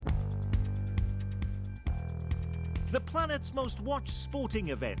The planet's most watched sporting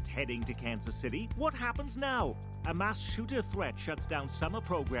event heading to Kansas City. What happens now? A mass shooter threat shuts down summer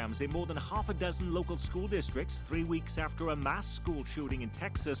programs in more than half a dozen local school districts 3 weeks after a mass school shooting in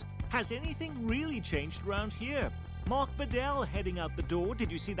Texas. Has anything really changed around here? Mark Bedell heading out the door.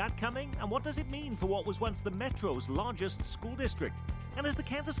 Did you see that coming? And what does it mean for what was once the Metro's largest school district? And has the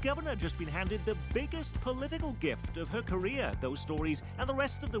Kansas governor just been handed the biggest political gift of her career? Those stories and the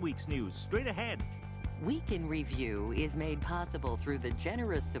rest of the week's news straight ahead. Week in Review is made possible through the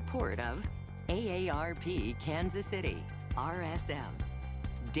generous support of AARP Kansas City, RSM,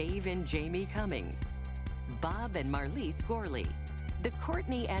 Dave and Jamie Cummings, Bob and Marlise Gorley, the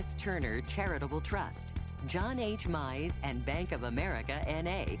Courtney S. Turner Charitable Trust, John H. Mize and Bank of America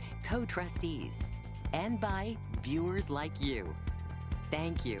N.A., co-trustees, and by viewers like you.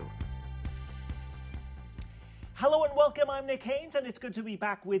 Thank you. Hello and welcome, I'm Nick Haynes, and it's good to be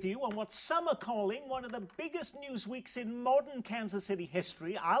back with you on what some are calling one of the biggest news weeks in modern Kansas City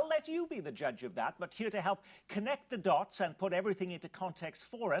history. I'll let you be the judge of that, but here to help connect the dots and put everything into context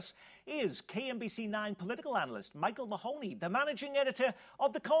for us is KMBC 9 political analyst Michael Mahoney, the managing editor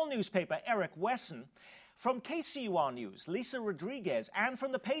of the Call newspaper, Eric Wesson, from KCUR News, Lisa Rodriguez, and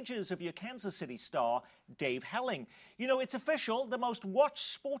from the pages of your Kansas City Star, Dave Helling. You know, it's official. The most watched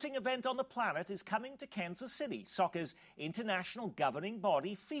sporting event on the planet is coming to Kansas City. Soccer's international governing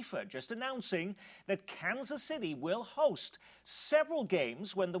body, FIFA, just announcing that Kansas City will host several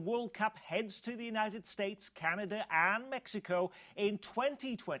games when the World Cup heads to the United States, Canada, and Mexico in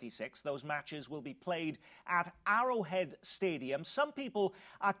 2026. Those matches will be played at Arrowhead Stadium. Some people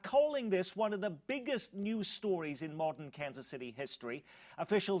are calling this one of the biggest news stories in modern Kansas City history.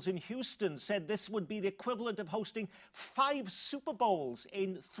 Officials in Houston said this would be the equivalent of hosting 5 Super Bowls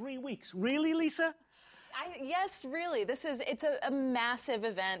in 3 weeks. Really, Lisa? Yes, really. It's a massive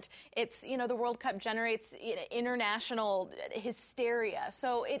event. It's, the World Cup generates international hysteria.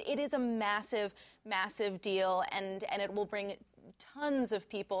 So it is a massive, massive deal, and it will bring tons of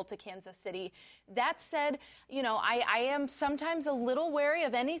people to Kansas City. That said, I am sometimes a little wary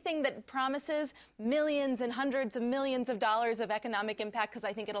of anything that promises millions and hundreds of millions of dollars of economic impact, because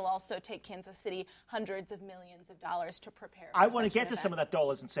I think it'll also take Kansas City hundreds of millions of dollars to prepare. I want to get to some of that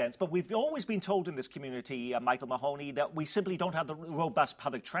dollars and cents, but we've always been told in this community, Michael Mahoney, that we simply don't have the robust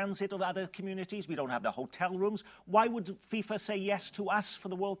public transit of other communities. We don't have the hotel rooms. Why would FIFA say yes to us for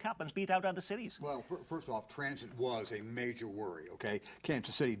the World Cup and beat out other cities? Well, first off, transit was a major worry, okay?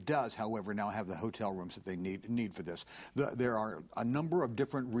 Kansas City does, however, now have the hotel rooms that they need for this. There are a number of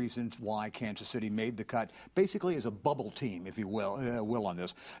different reasons why Kansas City made the cut, basically as a bubble team, if you will on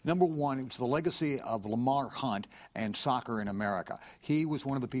this. Number one, it was the legacy of Lamar Hunt and soccer in America. He was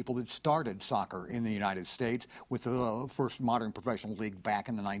one of the people that started soccer in the United States with the first modern professional league back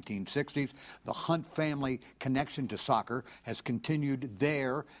in the 1960s. The Hunt family connection to soccer has continued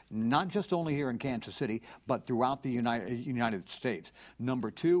there, not just only here in Kansas City, but throughout the United States. Number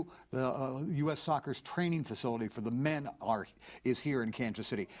two, the U.S. Soccer's training facility for the men is here in Kansas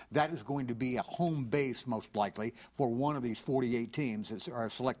City. That is going to be a home base, most likely, for one of these 48 teams that are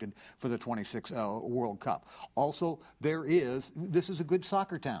selected for the 26 World Cup. Also, this is a good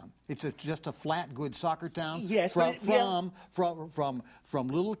soccer town. It's just a flat, good soccer town. Yes, from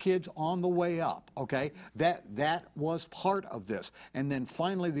little kids on the way up. Okay, that was part of this. And then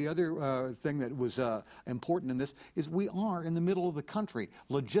finally, the other thing that was important in this is we are in the middle of the country.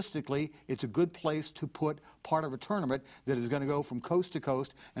 Logistically, it's a good place to put part of a tournament that is going to go from coast to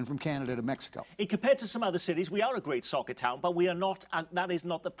coast and from Canada to Mexico. Compared to some other cities, we are a great soccer town, but we are not. That is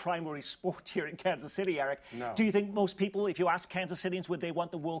not the primary sport here in Kansas City, Eric. No. Do you think most people, if you ask Kansas Cityans, would they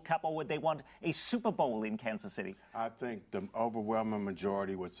want the World Cup or would they want a Super Bowl in Kansas City? I think the overwhelming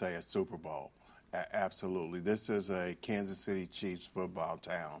majority would say a Super Bowl. Absolutely. This is a Kansas City Chiefs football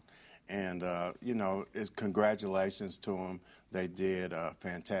town. And, congratulations to them. They did a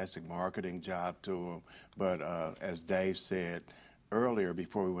fantastic marketing job to them. But as Dave said earlier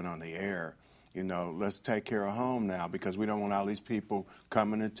before we went on the air, let's take care of home now, because we don't want all these people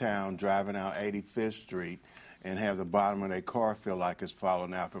coming to town, driving out 85th Street, and have the bottom of their car feel like it's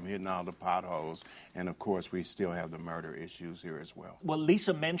falling out from hitting all the potholes. And, of course, we still have the murder issues here as well. Well,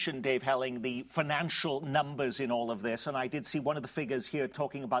 Lisa mentioned, Dave Helling, the financial numbers in all of this, and I did see one of the figures here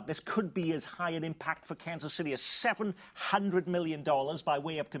talking about this could be as high an impact for Kansas City as $700 million. By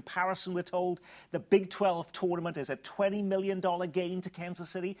way of comparison, we're told the Big 12 tournament is a $20 million gain to Kansas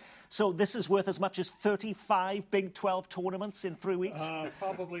City. So this is worth as much as 35 Big 12 tournaments in 3 weeks?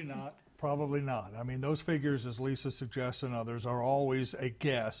 Probably not. Probably not. I mean, those figures, as Lisa suggests and others, are always a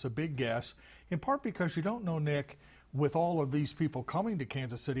guess, a big guess, in part because you don't know, Nick, with all of these people coming to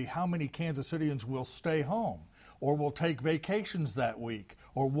Kansas City, how many Kansas Cityans will stay home. or will take vacations that week,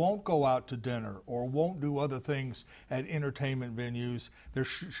 or won't go out to dinner, or won't do other things at entertainment venues. There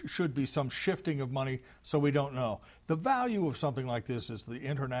should be some shifting of money, so we don't know. The value of something like this is the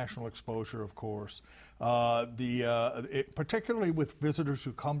international exposure, of course. Particularly with visitors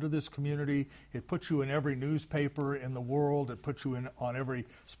who come to this community, it puts you in every newspaper in the world. It puts you on every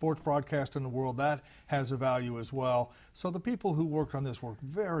sports broadcast in the world. That has a value as well. So the people who worked on this worked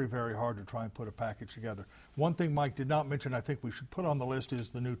very, very hard to try and put a package together. One thing Mike did not mention, I think we should put on the list,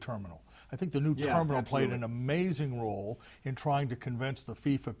 is the new terminal. I think the new terminal played an amazing role in trying to convince the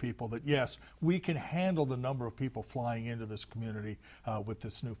FIFA people that, yes, we can handle the number of people flying into this community with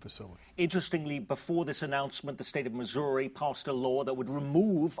this new facility. Interestingly, before this announcement, the state of Missouri passed a law that would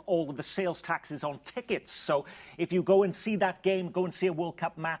remove all of the sales taxes on tickets. So if you go and see that game, go and see a World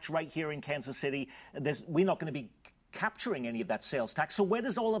Cup match right here in Kansas City, we're not going to be capturing any of that sales tax. So where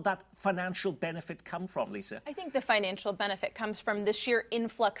does all of that financial benefit come from, Lisa? I think the financial benefit comes from the sheer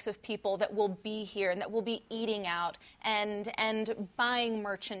influx of people that will be here and that will be eating out and buying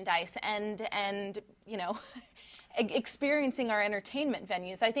merchandise and you know, experiencing our entertainment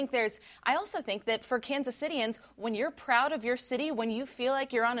venues. I also think that for Kansas Cityans, when you're proud of your city, when you feel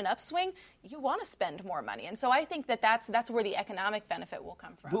like you're on an upswing, you want to spend more money. And so I think that that's where the economic benefit will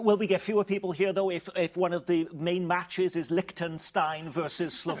come from. Will we get fewer people here, though, if one of the main matches is Liechtenstein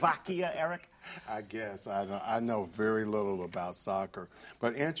versus Slovakia, Eric? I guess. I know very little about soccer.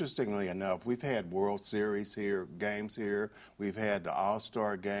 But interestingly enough, we've had World Series here, games here. We've had the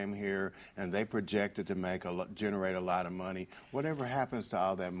All-Star game here, and they projected to generate a lot of money. Whatever happens to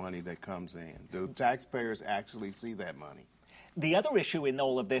all that money that comes in? Do taxpayers actually see that money? The other issue in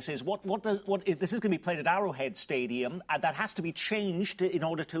all of this is this is going to be played at Arrowhead Stadium. That has to be changed in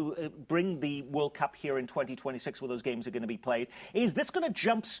order to bring the World Cup here in 2026, where those games are going to be played. Is this going to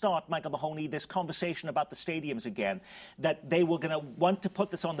jumpstart, Michael Mahoney, this conversation about the stadiums again? That they were going to want to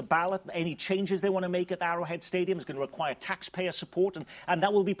put this on the ballot? Any changes they want to make at Arrowhead Stadium is going to require taxpayer support, and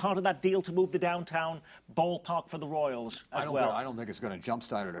that will be part of that deal to move the downtown ballpark for the Royals as well. I don't think it's going to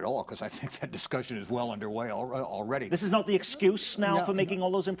jumpstart it at all, because I think that discussion is well underway already. This is not the excuse now for making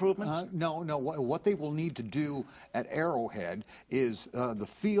all those improvements? No. What they will need to do at Arrowhead is the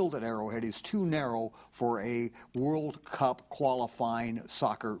field at Arrowhead is too narrow for a World Cup qualifying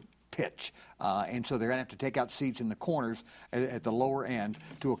soccer pitch. And so they're going to have to take out seats in the corners at the lower end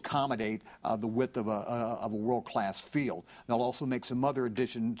to accommodate the width of a world-class field. They'll also make some other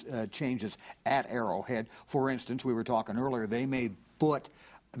changes at Arrowhead. For instance, we were talking earlier, they may put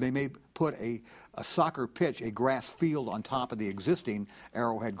a soccer pitch, a grass field, on top of the existing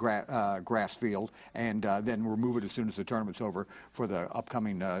Arrowhead grass field, and then remove it as soon as the tournament's over for the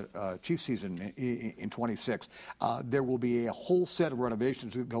upcoming Chiefs season in 26. There will be a whole set of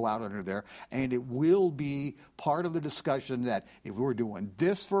renovations that go out under there, and it will be part of the discussion that if we're doing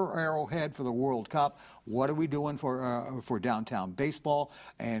this for Arrowhead for the World Cup, what are we doing for downtown baseball?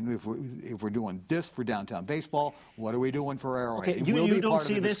 And if we're doing this for downtown baseball, what are we doing for Arrowhead? Okay, you don't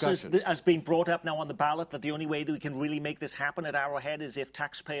see this as being brought up now on the ballot, that the only way that we can really make this happen at Arrowhead is if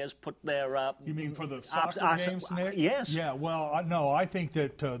taxpayers put their... You mean for the soccer games, Nick? Yes. Yeah, well, no, I think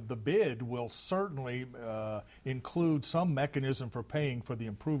that the bid will certainly include some mechanism for paying for the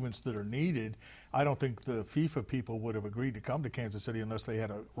improvements that are needed. I don't think the FIFA people would have agreed to come to Kansas City unless they had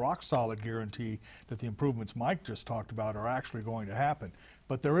a rock-solid guarantee that the improvements Mike just talked about are actually going to happen.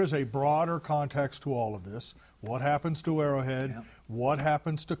 But there is a broader context to all of this. What happens to Arrowhead? Yeah. What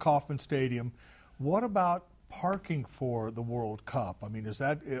happens to Kauffman Stadium? What about parking for the World Cup? I mean,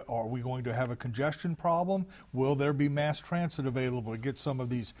 are we going to have a congestion problem? Will there be mass transit available to get some of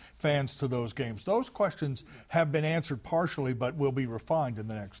these fans to those games? Those questions have been answered partially, but will be refined in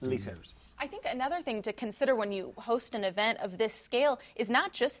the next 2 years. I think another thing to consider when you host an event of this scale is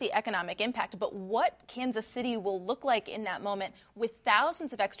not just the economic impact, but what Kansas City will look like in that moment. With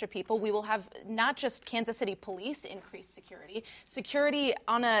thousands of extra people, we will have not just Kansas City police increase security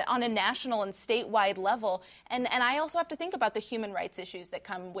on a national and statewide level. And I also have to think about the human rights issues that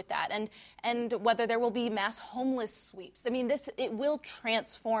come with that, and whether there will be mass homeless sweeps. I mean, it will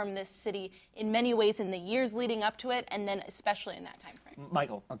transform this city in many ways in the years leading up to it, and then especially in that time frame.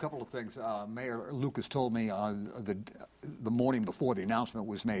 Michael. A couple of things. Mayor Lucas told me the morning before the announcement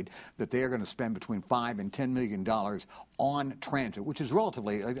was made that they are going to spend between $5 and $10 million on transit, which is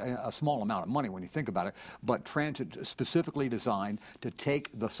relatively a small amount of money when you think about it, but transit specifically designed to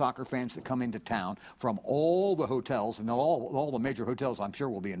take the soccer fans that come into town from all the hotels, and all the major hotels I'm sure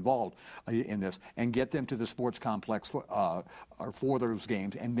will be involved in this, and get them to the sports complex for those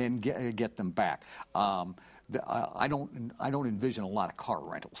games, and then get them back. I don't envision a lot of car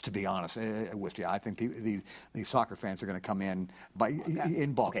rentals, to be honest with you. I think these soccer fans are going to come in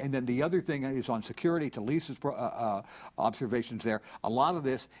in bulk. And then the other thing is on security. To Lisa's observations there, a lot of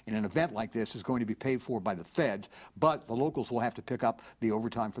this in an event like this is going to be paid for by the feds, but the locals will have to pick up the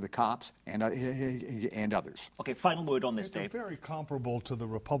overtime for the cops and others. Okay, final word on this, It's Dave. very comparable to the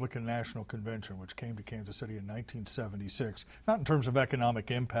Republican National Convention, which came to Kansas City in 1976, not in terms of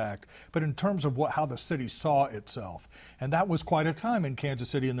economic impact, but in terms of how the city saw itself. And that was quite a time in Kansas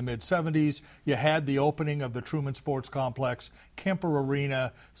City in the mid-'70s. You had the opening of the Truman Sports Complex, Kemper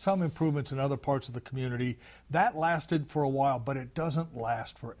Arena, some improvements in other parts of the community. That lasted for a while, but it doesn't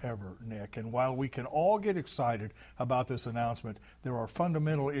last forever, Nick. And while we can all get excited about this announcement, there are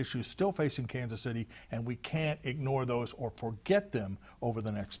fundamental issues still facing Kansas City, and we can't ignore those or forget them over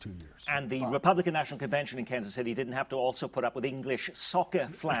the next 2 years. And the Republican National Convention in Kansas City didn't have to also put up with English soccer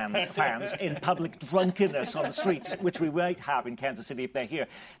fans in public drunkenness on the streets, which we might have in Kansas City if they're here.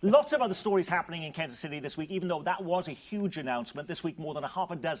 Lots of other stories happening in Kansas City this week, even though that was a huge announcement. This week, more than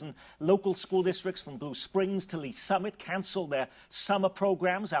half a dozen local school districts from Blue Springs to Lee Summit canceled their summer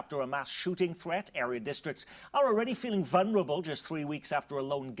programs after a mass shooting threat. Area districts are already feeling vulnerable just 3 weeks after a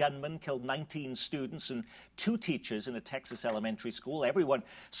lone gunman killed 19 students and 2 teachers in a Texas elementary school. Everyone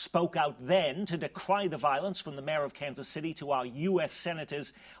spoke out then to decry the violence, from the mayor of Kansas City to our U.S.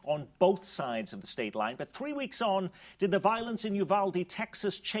 senators on both sides of the state line. But 3 weeks on, did the violence in Uvalde,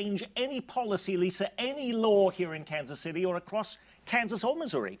 Texas, change any policy, Lisa, any law here in Kansas City or across Kansas or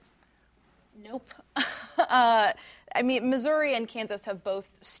Missouri? Nope. I mean, Missouri and Kansas have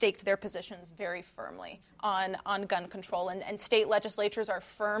both staked their positions very firmly on gun control, and state legislatures are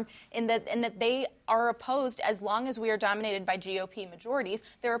firm in that they are opposed, as long as we are dominated by GOP majorities,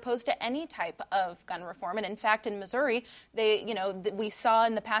 they're opposed to any type of gun reform. And in fact, in Missouri, we saw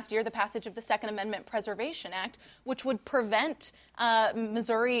in the past year the passage of the Second Amendment Preservation Act, which would prevent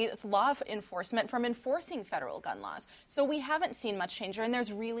Missouri law enforcement from enforcing federal gun laws. So we haven't seen much change, and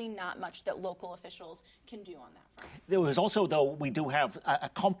there's really not much that local officials can do on that front. There was also, though, we do have a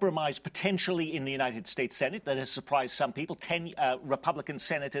compromise potentially in the United States Senate that has surprised some people. 10 Republican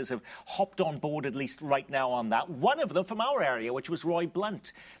senators have hopped on board, at least right now, on that. One of them from our area, which was Roy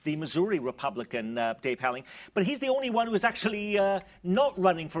Blunt, the Missouri Republican, Dave Helling. But he's the only one who is actually not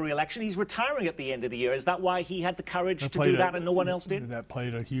running for re-election. He's retiring at the end of the year. Is that why he had the courage to do that and no one else did? That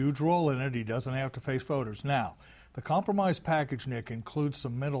played a huge role in it. He doesn't have to face voters. Now, the compromise package, Nick, includes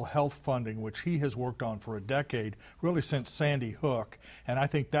some mental health funding, which he has worked on for a decade, really since Sandy Hook. And I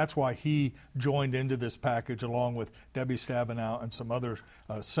think that's why he joined into this package along with Debbie Stabenow and some other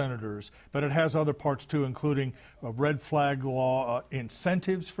senators. But it has other parts, too, including a red flag law,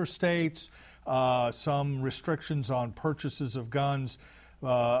 incentives for states, some restrictions on purchases of guns,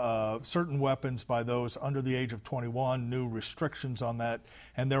 certain weapons by those under the age of 21, new restrictions on that.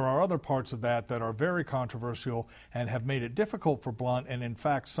 And there are other parts of that that are very controversial and have made it difficult for Blunt. And in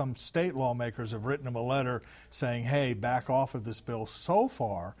fact, some state lawmakers have written him a letter saying, hey, back off of this bill. So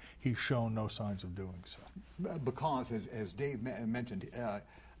far, he's shown no signs of doing so. Because, as Dave mentioned,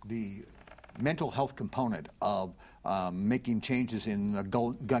 the mental health component of making changes in the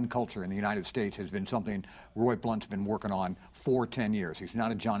gun culture in the United States has been something Roy Blunt's been working on for 10 years. He's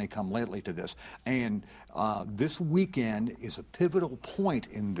not a Johnny-come-lately to this. And this weekend is a pivotal point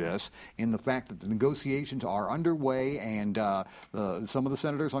in this, in the fact that the negotiations are underway, and some of the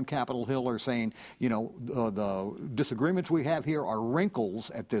senators on Capitol Hill are saying, the disagreements we have here are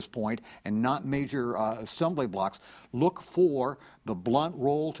wrinkles at this point and not major assembly blocks. Look for the Blunt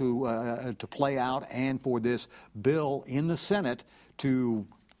role to play out, and for this bill in the Senate to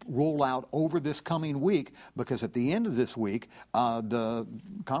roll out over this coming week, because at the end of this week, the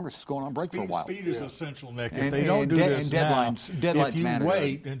Congress is going on break for a while. Speed is essential, Nick. If they don't do this deadlines if you matter.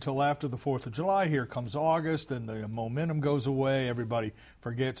 Wait until after the 4th of July, here comes August, and the momentum goes away. Everybody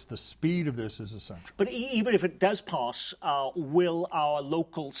forgets the speed of this is essential. But even if it does pass, will our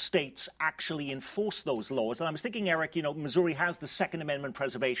local states actually enforce those laws? And I was thinking, Eric, Missouri has the Second Amendment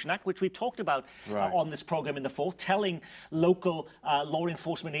Preservation Act, which we talked about on this program in the fall, telling local law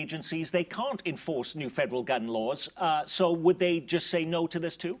enforcement agencies they can't enforce new federal gun laws. So would they just say no to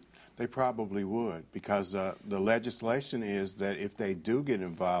this too? They probably would, because the legislation is that if they do get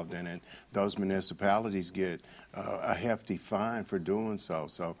involved in it, those municipalities get a hefty fine for doing so.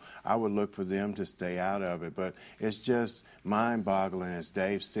 So I would look for them to stay out of it. But it's just mind-boggling, as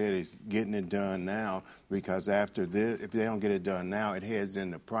Dave said, he's getting it done now. because after this, if they don't get it done now, it heads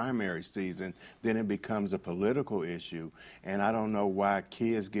into primary season, then it becomes a political issue. And I don't know why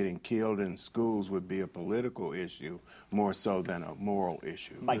kids getting killed in schools would be a political issue more so than a moral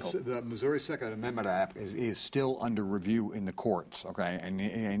issue. Michael. The Missouri Second Amendment Act is still under review in the courts, okay,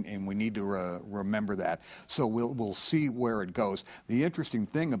 and we need to remember that. So we'll see where it goes. The interesting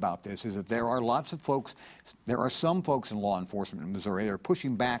thing about this is that there are some folks in law enforcement in Missouri that are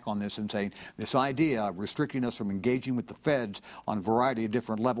pushing back on this and saying this idea of restricting us from engaging with the feds on a variety of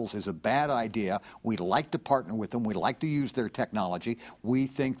different levels is a bad idea. We like to partner with them. We like to use their technology. We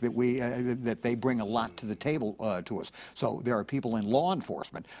think that that they bring a lot to the table to us. So there are people in law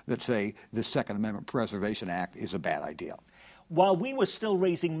enforcement that say the Second Amendment Preservation Act is a bad idea. While we were still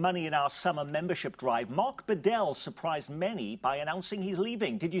raising money in our summer membership drive, Mark Bedell surprised many by announcing he's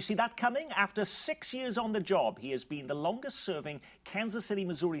leaving. Did you see that coming? After 6 years on the job, he has been the longest-serving Kansas City,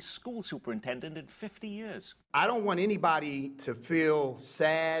 Missouri school superintendent in 50 years. I don't want anybody to feel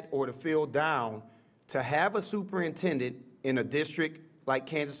sad or to feel down to have a superintendent in a district like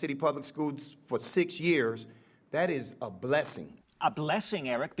Kansas City Public Schools for 6 years. That is a blessing. A blessing,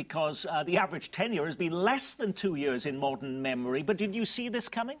 Eric, because the average tenure has been less than 2 years in modern memory. But did you see this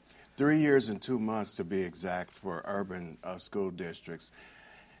coming? 3 years and 2 months to be exact for urban school districts.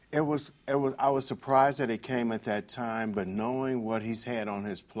 I was surprised that it came at that time, but knowing what he's had on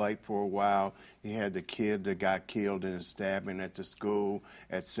his plate for a while, he had the kid that got killed in a stabbing at the school.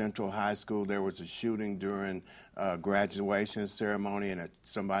 At Central High School, there was a shooting during graduation ceremony, and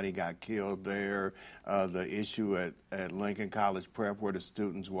somebody got killed there. The issue at Lincoln College Prep where the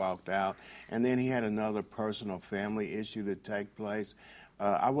students walked out. And then he had another personal family issue to take place.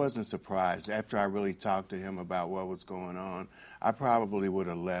 I wasn't surprised. After I really talked to him about what was going on, I probably would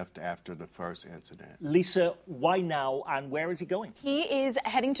have left after the first incident. Lisa, why now, and where is he going? He is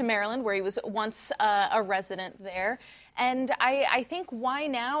heading to Maryland, where he was once a resident there. And I think why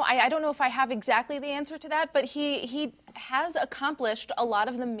now? I don't know if I have exactly the answer to that, but he has accomplished a lot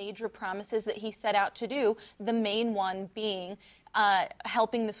of the major promises that he set out to do, the main one being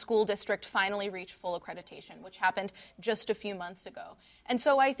helping the school district finally reach full accreditation, which happened just a few months ago. And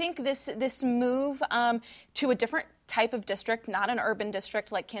so I think this move to a different type of district, not an urban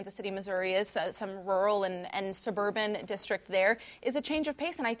district like Kansas City, Missouri is, some rural and suburban district there, is a change of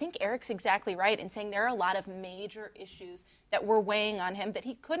pace. And I think Eric's exactly right in saying there are a lot of major issues that were weighing on him that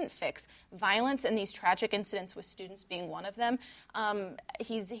he couldn't fix. Violence and these tragic incidents with students being one of them.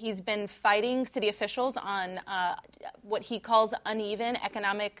 He's been fighting city officials on what he calls uneven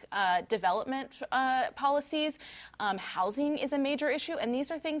economic development policies. Housing is a major issue, and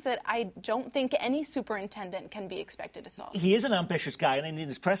these are things that I don't think any superintendent can be expected to solve. He is an ambitious guy, and in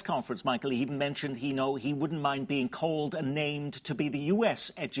his press conference, Michael, he even mentioned he wouldn't mind being called and named to be the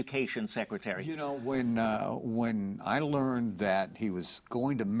U.S. Education Secretary. You know, when I learned that he was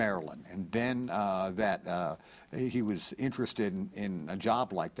going to Maryland, and then that he was interested in a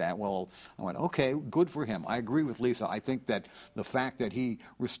job like that, well, I went, okay, good for him. I agree with Lisa. I think that the fact that he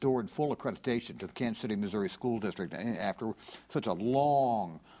restored full accreditation to the Kansas City, Missouri School District after such a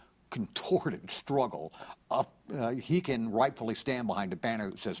long, contorted struggle, he can rightfully stand behind a banner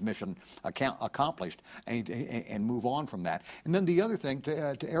that says mission accomplished and move on from that. And then the other thing,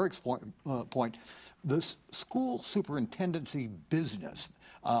 to Eric's point, the school superintendency business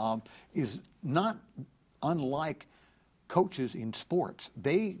is not unlike coaches in sports.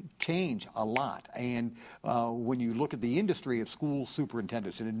 They change a lot. And when you look at the industry of school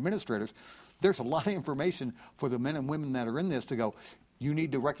superintendents and administrators, there's a lot of information for the men and women that are in this to go, you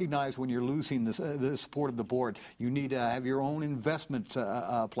need to recognize when you're losing the support of the board. You need to have your own investment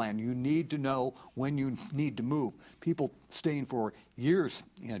plan. You need to know when you need to move. People staying for years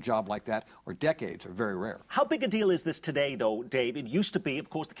in a job like that, or decades, are very rare. How big a deal is this today, though, Dave? It used to be, of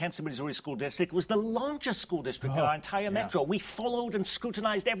course, the Kansas City, Missouri School District was the largest school district in our entire metro. We followed and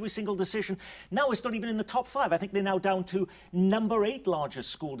scrutinized every single decision. Now it's not even in the top 5. I think they're now down to number 8 largest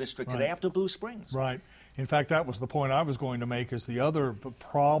school district today after Blue Springs. Right. In fact, that was the point I was going to make, is the other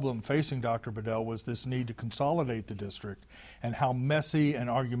problem facing Dr. Bedell was this need to consolidate the district and how messy and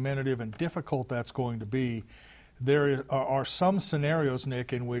argumentative and difficult that's going to be. There are some scenarios,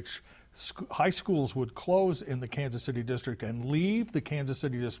 Nick, in which high schools would close in the Kansas City district and leave the Kansas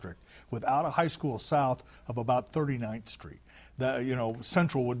City district without a high school south of about 39th Street.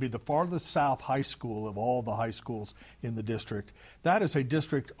 Central would be the farthest south high school of all the high schools in the district. That is a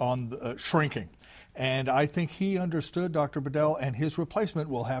district on shrinking. And I think he understood, Dr. Bedell, and his replacement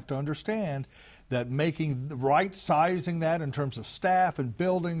will have to understand that making the right sizing that in terms of staff and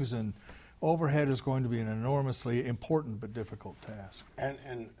buildings and overhead is going to be an enormously important but difficult task.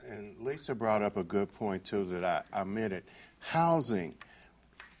 And Lisa brought up a good point, too, that I admitted. Housing.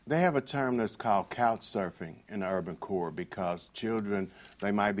 They have a term that's called couch surfing in the urban core because children,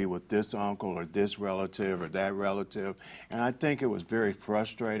 they might be with this uncle or this relative or that relative. And I think it was very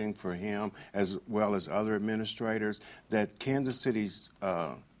frustrating for him as well as other administrators that Kansas City's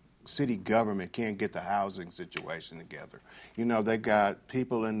city government can't get the housing situation together. You know, they got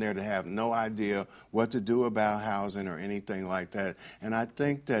people in there that have no idea what to do about housing or anything like that. And I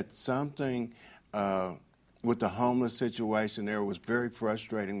think that something with the homeless situation there was very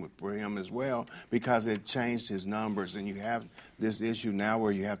frustrating for him as well because it changed his numbers, and you have this issue now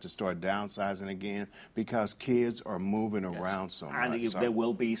where you have to start downsizing again because kids are moving around so much. And there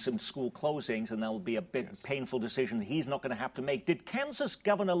will be some school closings, and that'll be a bit painful decision he's not going to have to make. Did Kansas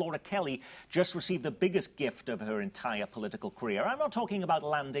Governor Laura Kelly just receive the biggest gift of her entire political career? I'm not talking about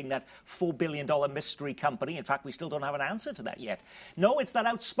landing that $4 billion mystery company. In fact, we still don't have an answer to that yet. No, it's that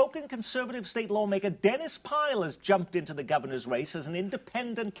outspoken conservative state lawmaker Dennis Pyle has jumped into the governor's race as an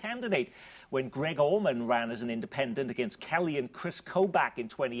independent candidate. When Greg Orman ran as an independent against Kelly and Chris Kobach in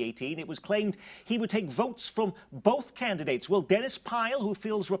 2018, it was claimed he would take votes from both candidates. Will Dennis Pyle, who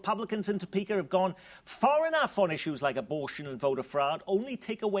feels Republicans in Topeka have gone far enough on issues like abortion and voter fraud, only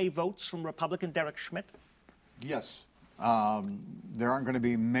take away votes from Republican Derek Schmidt? Yes. There aren't going to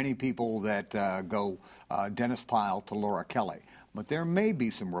be many people that go Dennis Pyle to Laura Kelly. But there may be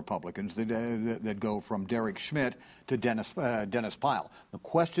some Republicans that go from Derek Schmidt to Dennis Pyle. The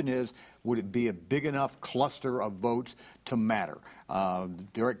question is, would it be a big enough cluster of votes to matter? The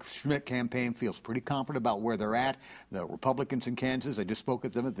Derek Schmidt campaign feels pretty confident about where they're at. The Republicans in Kansas, I just spoke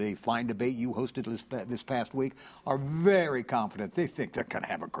with them at the fine debate you hosted this past week, are very confident. They think they're going to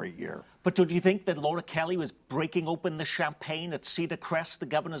have a great year. But do you think that Laura Kelly was breaking open the champagne at Cedar Crest, the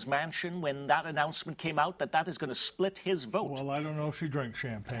governor's mansion, when that announcement came out, that is going to split his vote? Well, I don't know if she drinks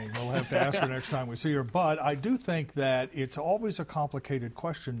champagne. We'll have to ask her next time we see her. But I do think that it's always a complicated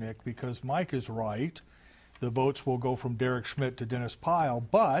question, Nick, because Mike is right. The votes will go from Derek Schmidt to Dennis Pyle,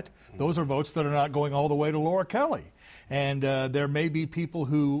 but those are votes that are not going all the way to Laura Kelly. And there may be people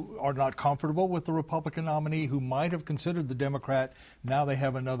who are not comfortable with the Republican nominee who might have considered the Democrat. Now they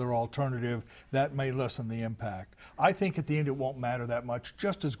have another alternative. That may lessen the impact. I think at the end it won't matter that much,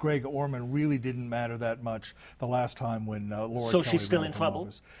 just as Greg Orman really didn't matter that much the last time when Laura Kelly So she's still in trouble?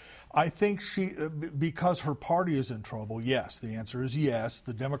 Office. I think because her party is in trouble, yes. The answer is yes.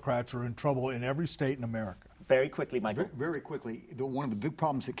 The Democrats are in trouble in every state in America. Very quickly, Michael. Very quickly, one of the big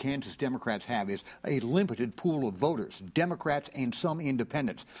problems that Kansas Democrats have is a limited pool of voters, Democrats and some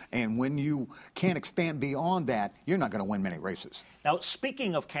independents. And when you can't expand beyond that, you're not going to win many races. Now,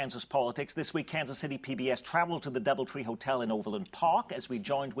 speaking of Kansas politics, this week Kansas City PBS traveled to the Doubletree Hotel in Overland Park as we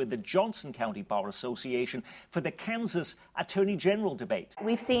joined with the Johnson County Bar Association for the Kansas Attorney General debate.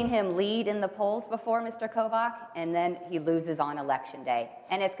 We've seen him lead in the polls before, Mr. Kobach, and then he loses on Election Day.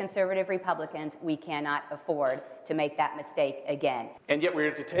 And as conservative Republicans, we cannot afford to make that mistake again. And yet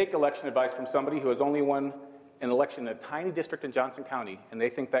we're to take election advice from somebody who has only won an election in a tiny district in Johnson County, and they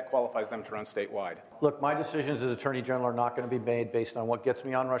think that qualifies them to run statewide. Look, my decisions as Attorney General are not going to be made based on what gets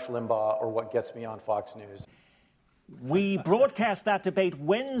me on Rush Limbaugh or what gets me on Fox News. We broadcast that debate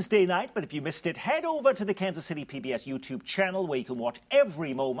Wednesday night, but if you missed it, head over to the Kansas City PBS YouTube channel where you can watch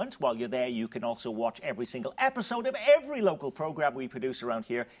every moment. While you're there, you can also watch every single episode of every local program we produce around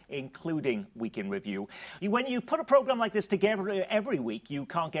here, including Week in Review. When you put a program like this together every week, you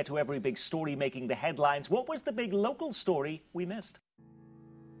can't get to every big story making the headlines. What was the big local story we missed?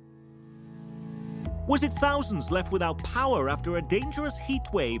 Was it thousands left without power after a dangerous heat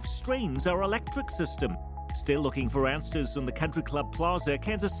wave strains our electric system? Still looking for answers on the Country Club Plaza,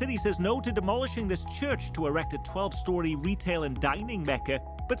 Kansas City says no to demolishing this church to erect a 12-story retail and dining mecca,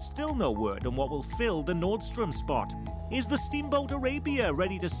 but still no word on what will fill the Nordstrom spot. Is the steamboat Arabia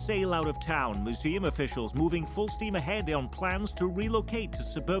ready to sail out of town? Museum officials moving full steam ahead on plans to relocate to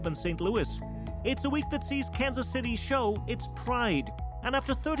suburban St. Louis. It's a week that sees Kansas City show its pride. And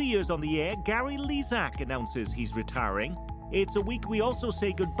after 30 years on the air, Gary Lezak announces he's retiring. It's a week we also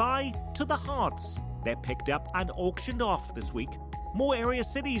say goodbye to the Hearts. They're picked up and auctioned off this week. More area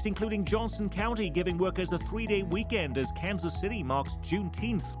cities, including Johnson County, giving workers a 3-day weekend as Kansas City marks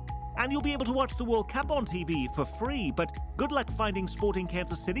Juneteenth. And you'll be able to watch the World Cup on TV for free, but good luck finding sporting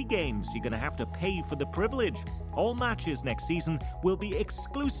Kansas City games. You're going to have to pay for the privilege. All matches next season will be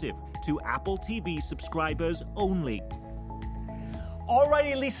exclusive to Apple TV subscribers only.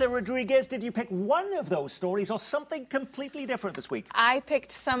 Alrighty, Lisa Rodriguez, did you pick one of those stories or something completely different this week? I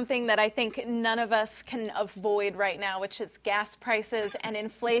picked something that I think none of us can avoid right now, which is gas prices and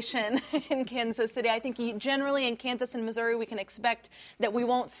inflation in Kansas City. I think generally in Kansas and Missouri, we can expect that we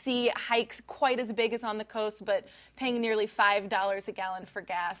won't see hikes quite as big as on the coast, but paying nearly $5 a gallon for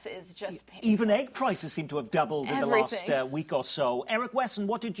gas is just painful. Even egg prices seem to have doubled in the last week or so. Eric Wesson,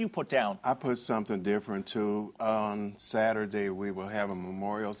 what did you put down? I put something different, too. On Saturday, we will have a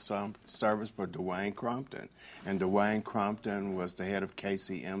memorial service for Dwayne Crumpton. And Dwayne Crumpton was the head of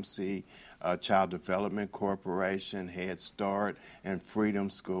KCMC, Child Development Corporation, Head Start, and Freedom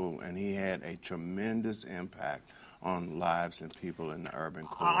School. And he had a tremendous impact on lives and people in the urban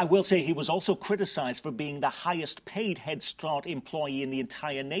core. I will say he was also criticized for being the highest paid Head Start employee in the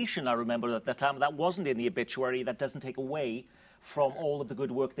entire nation. I remember at the time that wasn't in the obituary. That doesn't take away from all of the good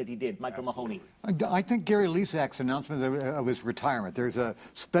work that he did. Michael Mahoney. I think Gary Lezak's announcement of his retirement, there's a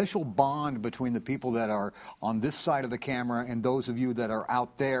special bond between the people that are on this side of the camera and those of you that are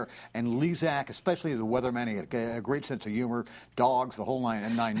out there. And Lezak, especially as a weatherman, he had a great sense of humor, dogs, the whole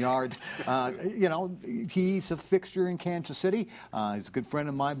 9 yards. He's a fixture in Kansas City. He's a good friend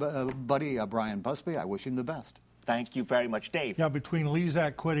of my buddy, Brian Busby. I wish him the best. Thank you very much, Dave. Yeah, between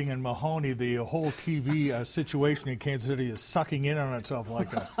Lezak quitting and Mahoney, the whole TV situation in Kansas City is sucking in on itself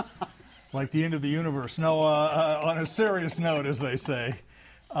like the end of the universe. No, on a serious note, as they say,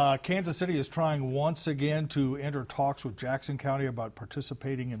 Kansas City is trying once again to enter talks with Jackson County about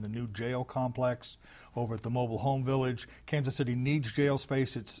participating in the new jail complex over at the Mobile Home Village. Kansas City needs jail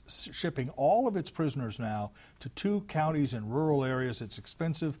space. It's shipping all of its prisoners now to 2 counties in rural areas. It's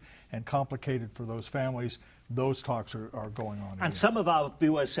expensive and complicated for those families. Those talks are going on. And some of our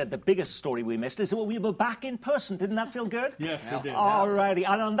viewers said the biggest story we missed is that we were back in person. Didn't that feel good? Yes, it did. All righty.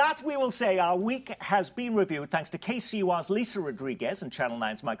 And on that, we will say our week has been reviewed thanks to KCUR's Lisa Rodriguez and Channel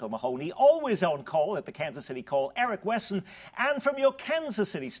 9's Michael Mahoney, always on call at the Kansas City Call, Eric Wesson, and from your Kansas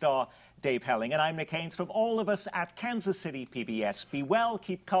City star, Dave Helling. And I'm Nick Haynes. From all of us at Kansas City PBS, be well,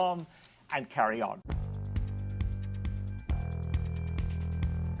 keep calm, and carry on.